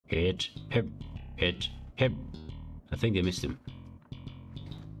Hit him. Hit him. I think they missed him.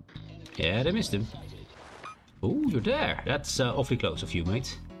 Yeah, they missed him. Oh, you're there. That's awfully close of you,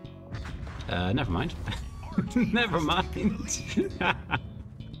 mate. Never mind. Never mind.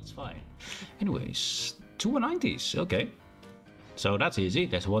 It's fine. Anyways, 2 190s. Okay. So that's easy.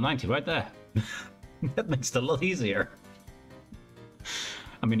 There's 190 right there. That makes it a lot easier.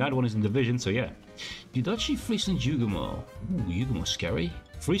 I mean, neither one is in division, so yeah. Yudachi, Friesland, Yugumo. Ooh, Yugumo's scary.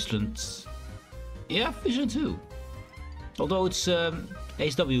 Friesland. Yeah, Friesland too. Although it's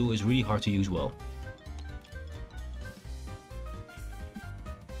ASW is really hard to use well.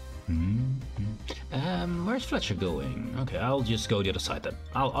 Where's Fletcher going? Okay, I'll just go the other side then.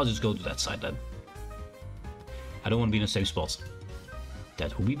 I'll just go to that side then. I don't want to be in the same spot.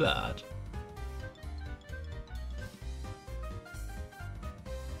 That would be bad.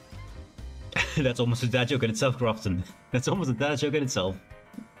 That's almost a dad joke in itself, Crofton. That's almost a dad joke in itself.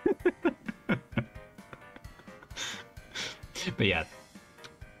 But yeah.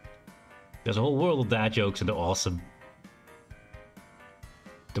 There's a whole world of dad jokes and they're awesome.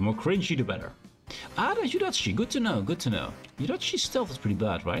 The more cringy, the better. Ah, that's Yudachi. Good to know, good to know. Yudachi's stealth is pretty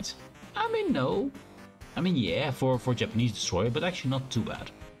bad, right? I mean, no. I mean, yeah, for Japanese destroyer, but actually not too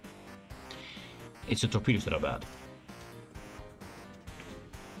bad. It's the torpedoes that are bad.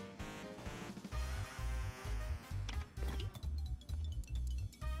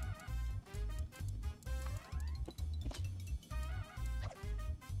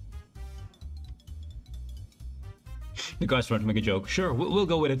 The guy's trying to make a joke. Sure, we'll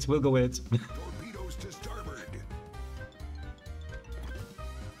go with it. We'll go with it. Torpedoes to starboard.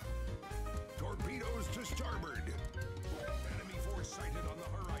 Torpedoes to starboard. Enemy force sighted on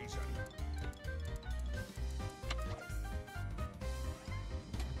the horizon.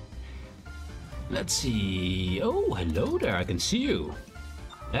 Let's see. Oh, hello there. I can see you.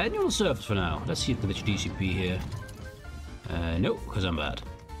 Annual service for now. Let's see if we can get your DCP here. No, because I'm bad.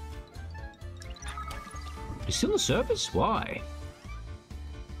 You're still in the service? Why?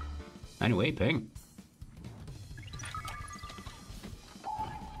 Anyway, ping.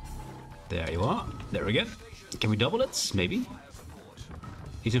 There you are. There we go. Can we double it? Maybe.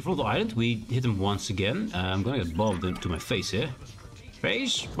 He's in front of the island. We hit him once again. I'm gonna get bombed into my face here.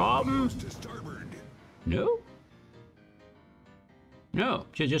 Face bomb. No. No.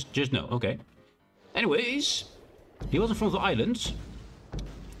 Just no. Okay. Anyways, he was in front of the island.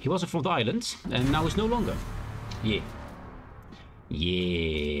 He was in front of the island, and now he's no longer. Yeah.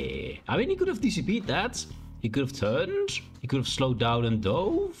 Yeah. I mean, he could have DCP'd that. He could have turned. He could have slowed down and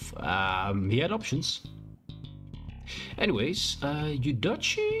dove. He had options. Anyways,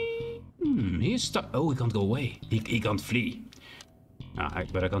 Yudachi? He's stuck. Oh, he can't go away. He can't flee.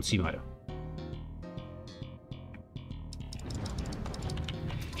 But I can't see him either.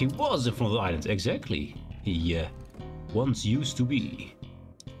 He was in front of the island, exactly. He once used to be.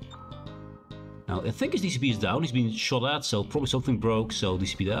 Now, I think his DCP is down. He's been shot at, so probably something broke. So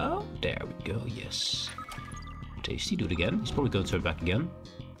DCP down. There we go. Yes. Tasty. Do it again. He's probably going to turn back again.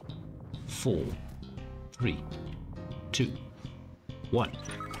 4, 3, 2, 1.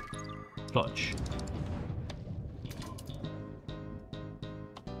 Plunge.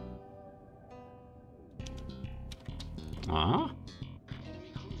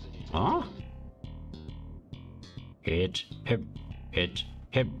 Hit him. Hit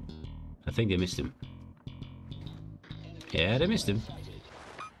him. I think they missed him. Yeah, they missed him.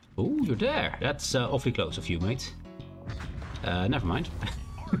 Oh, you're there. That's awfully close of you, mate. Never mind.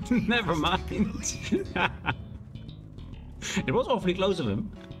 Never mind. It was awfully close of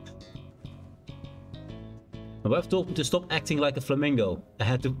him. My wife told me to stop acting like a flamingo. I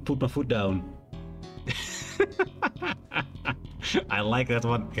had to put my foot down. I like that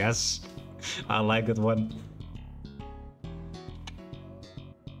one. Yes. I like that one.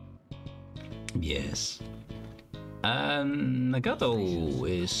 Yes. Nagato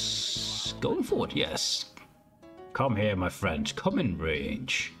is going forward, yes. Come here, my friend. Come in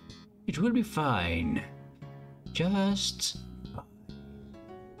range. It will be fine. Just fine.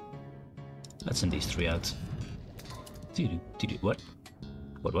 Let's send these 3 out. What?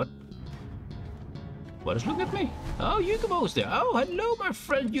 What? What is looking at me? Oh, Yugumo's there. Oh, hello, my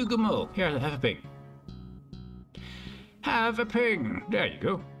friend Yugumo. Here, have a ping. Have a ping. There you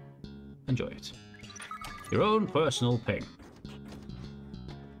go. Enjoy it. Your own personal ping.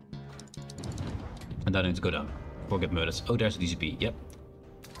 And then I need to go down or get murdered. Oh, there's a DCP. Yep.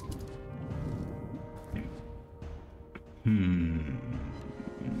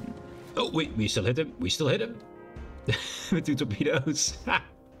 Oh, wait, we still hit him. We still hit him. With 2 torpedoes.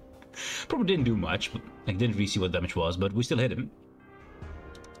 Probably didn't do much. But I didn't really see what damage was, but we still hit him.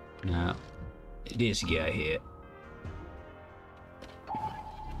 Now, this guy here.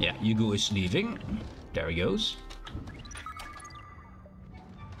 Yeah, Hugo is leaving. There he goes.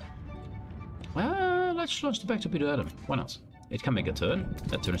 Well, let's launch the back torpedo at him. Why not? It can make a turn.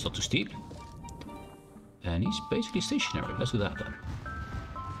 That turn is not too steep. And he's basically stationary. Let's do that then.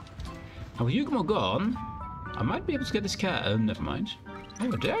 Now with Hugo gone, I might be able to get this cat. Never mind.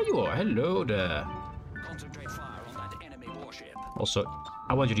 Oh, there you are. Hello there. Concentrate fire on that enemy warship. Also,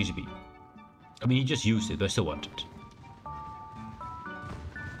 I want your DCP. I mean, he just used it, but I still want it.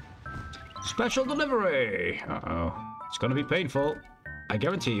 Special delivery! Uh-oh. It's gonna be painful. I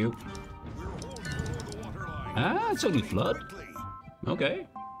guarantee you. Ah, it's only flood. Okay.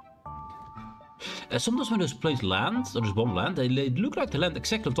 Sometimes when those planes land, or those bombs land, they look like they land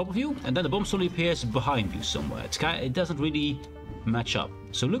exactly on top of you, and then the bomb suddenly appears behind you somewhere. It doesn't really match up.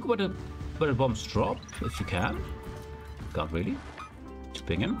 So look where the bombs drop, if you can. Can't really. Just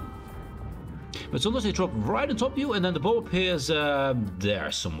ping him. But sometimes they drop right on top of you, and then the bomb appears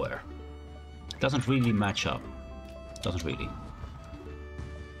there somewhere. Doesn't really match up. Doesn't really.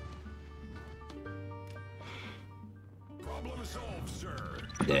 Problem solved, sir.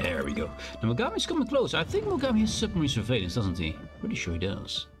 There we go. Now Mogami's coming close. I think Mogami has submarine surveillance, doesn't he? Pretty sure he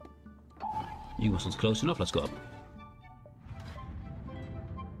does. You wasn't close enough. Let's go up.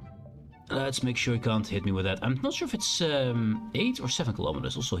 Let's make sure he can't hit me with that. I'm not sure if it's 8 or 7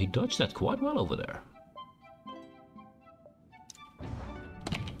 kilometers. Also, he dodged that quite well over there.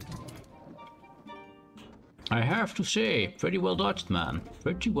 I have to say, pretty well dodged, man.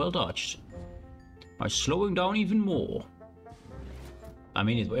 Pretty well dodged. By slowing down even more. I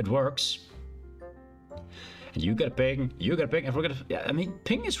mean, it works. And you get a ping, and forget. Yeah, I mean,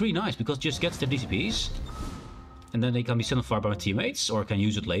 ping is really nice because it just gets the DCPs. And then they can be sent on fire by my teammates, or I can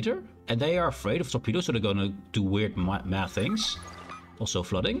use it later. And they are afraid of torpedoes, so they're gonna do weird mad things. Also,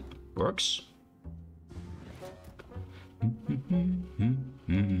 flooding works.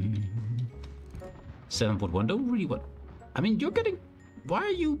 7.1, don't really want. I mean, you're getting. Why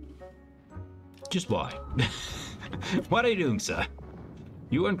are you? Just why? What are you doing, sir?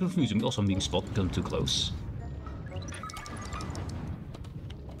 You aren't confusing me. Also, I'm being spotted because I'm too close.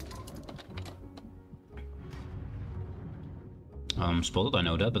 I'm spotted, I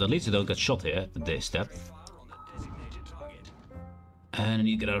know that, but at least I don't get shot here at this step. And I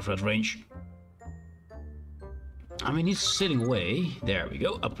need to get out of that range. I mean, he's sailing away. There we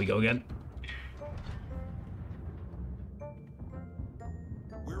go. Up we go again.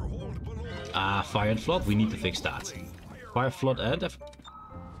 Ah, fire and flood. We need to fix that. Fire, flood, and...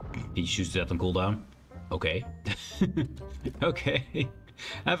 He shoots that on cooldown. Okay. Okay.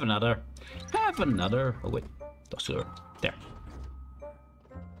 Have another. Have another. Oh, wait. That's her. There.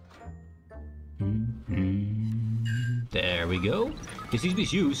 There we go. This needs to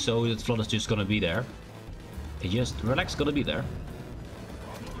be used, so that flood is just gonna be there. It just relax, gonna be there.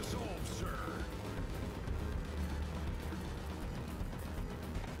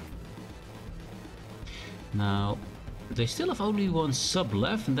 Now, they still have only one sub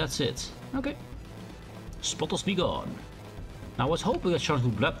left, and that's it. Okay. Spotters be gone. Now, I was hoping that Charles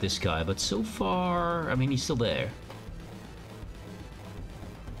would blab this guy, but so far, I mean, he's still there.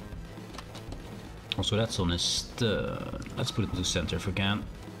 Also, that's on his stern. Let's put it into center if we can.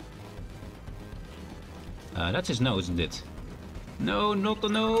 That's his nose, isn't it? No, not the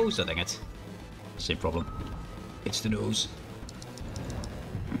nose. Oh, dang it. Same problem. It's the nose.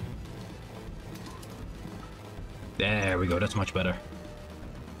 There we go, that's much better.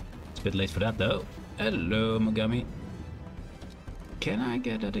 It's a bit late for that though. Hello, Mogami. Can I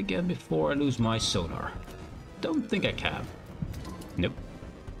get that again before I lose my sonar? Don't think I can. Nope.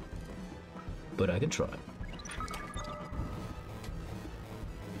 But I can try.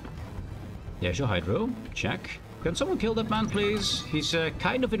 There's your hydro. Check. Can someone kill that man, please? He's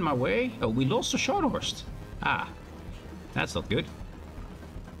kind of in my way. Oh, we lost the Scharnhorst. Ah, that's not good.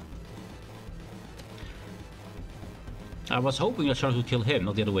 I was hoping that Charles would kill him,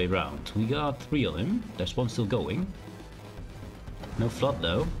 not the other way around. We got 3 on him. There's one still going. No flood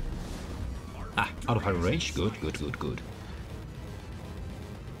though. Ah, out of high range. Good, good, good, good.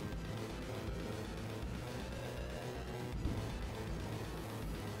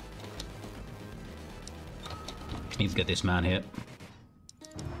 Need to get this man here.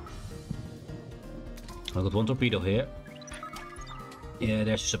 I got one torpedo here. Yeah,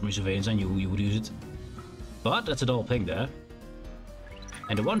 there's submarine surveillance. I knew you would use it. But that's a double ping there.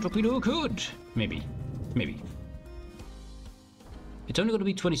 And the one torpedo could. Maybe. Maybe. It's only going to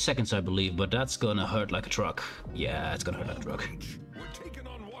be 20 seconds, I believe, but that's going to hurt like a truck. Yeah, it's going to hurt like a truck. We're taking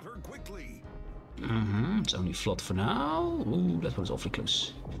on water quickly. It's only flood for now. Ooh, that one's awfully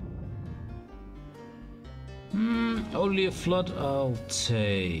close. Only a flood I'll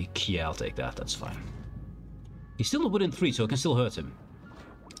take. Yeah, I'll take that. That's fine. He's still not within 3, so I can still hurt him.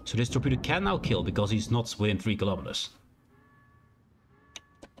 So this torpedo can now kill because he's not within 3 kilometers.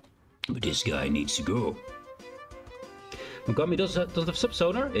 But this guy needs to go. Mogami does have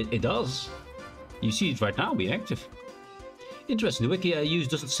subsonar? It does. You see it right now being active. Interesting, the wiki I use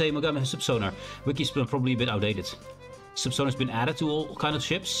doesn't say Mogami has subsonar. Wiki's probably a bit outdated. Subsonar's been added to all kind of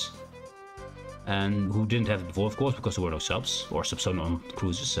ships. And who didn't have it before, of course, because there were no subs or subsonar on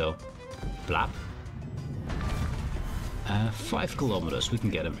cruises, so blap. 5 kilometers, we can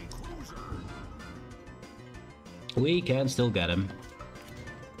get him. We can still get him.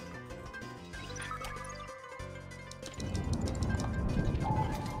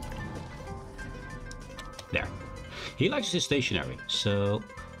 There. He likes his stationary, so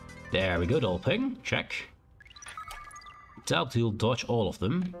there we go, Dolping. Check. Doubt he'll dodge all of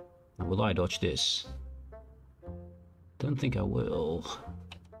them. Now, will I dodge this? Don't think I will.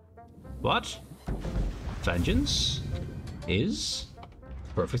 What? Vengeance is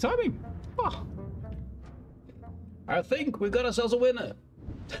perfect timing. Oh. I think we got ourselves a winner.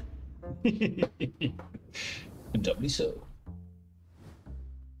 Doubly so.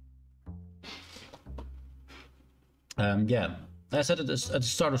 Yeah, as I said at the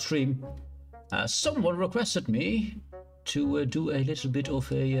start of stream, someone requested me to do a little bit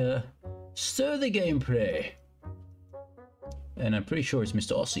of a sturdy gameplay. And I'm pretty sure it's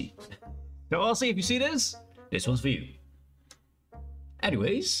Mr. Aussie. So Aussie, if you see this one's for you.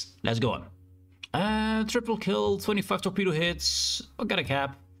 Anyways, let's go on. Triple kill, 25 torpedo hits. I got a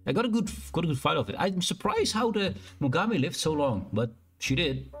cap. I got a good fight off it. I'm surprised how the Mogami lived so long, but she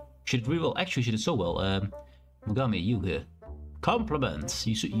did. She did really well. Actually, she did so well. Mogami, you here. Compliments.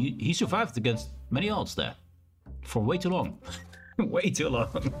 He survived against many odds there. For way too long. Way too long.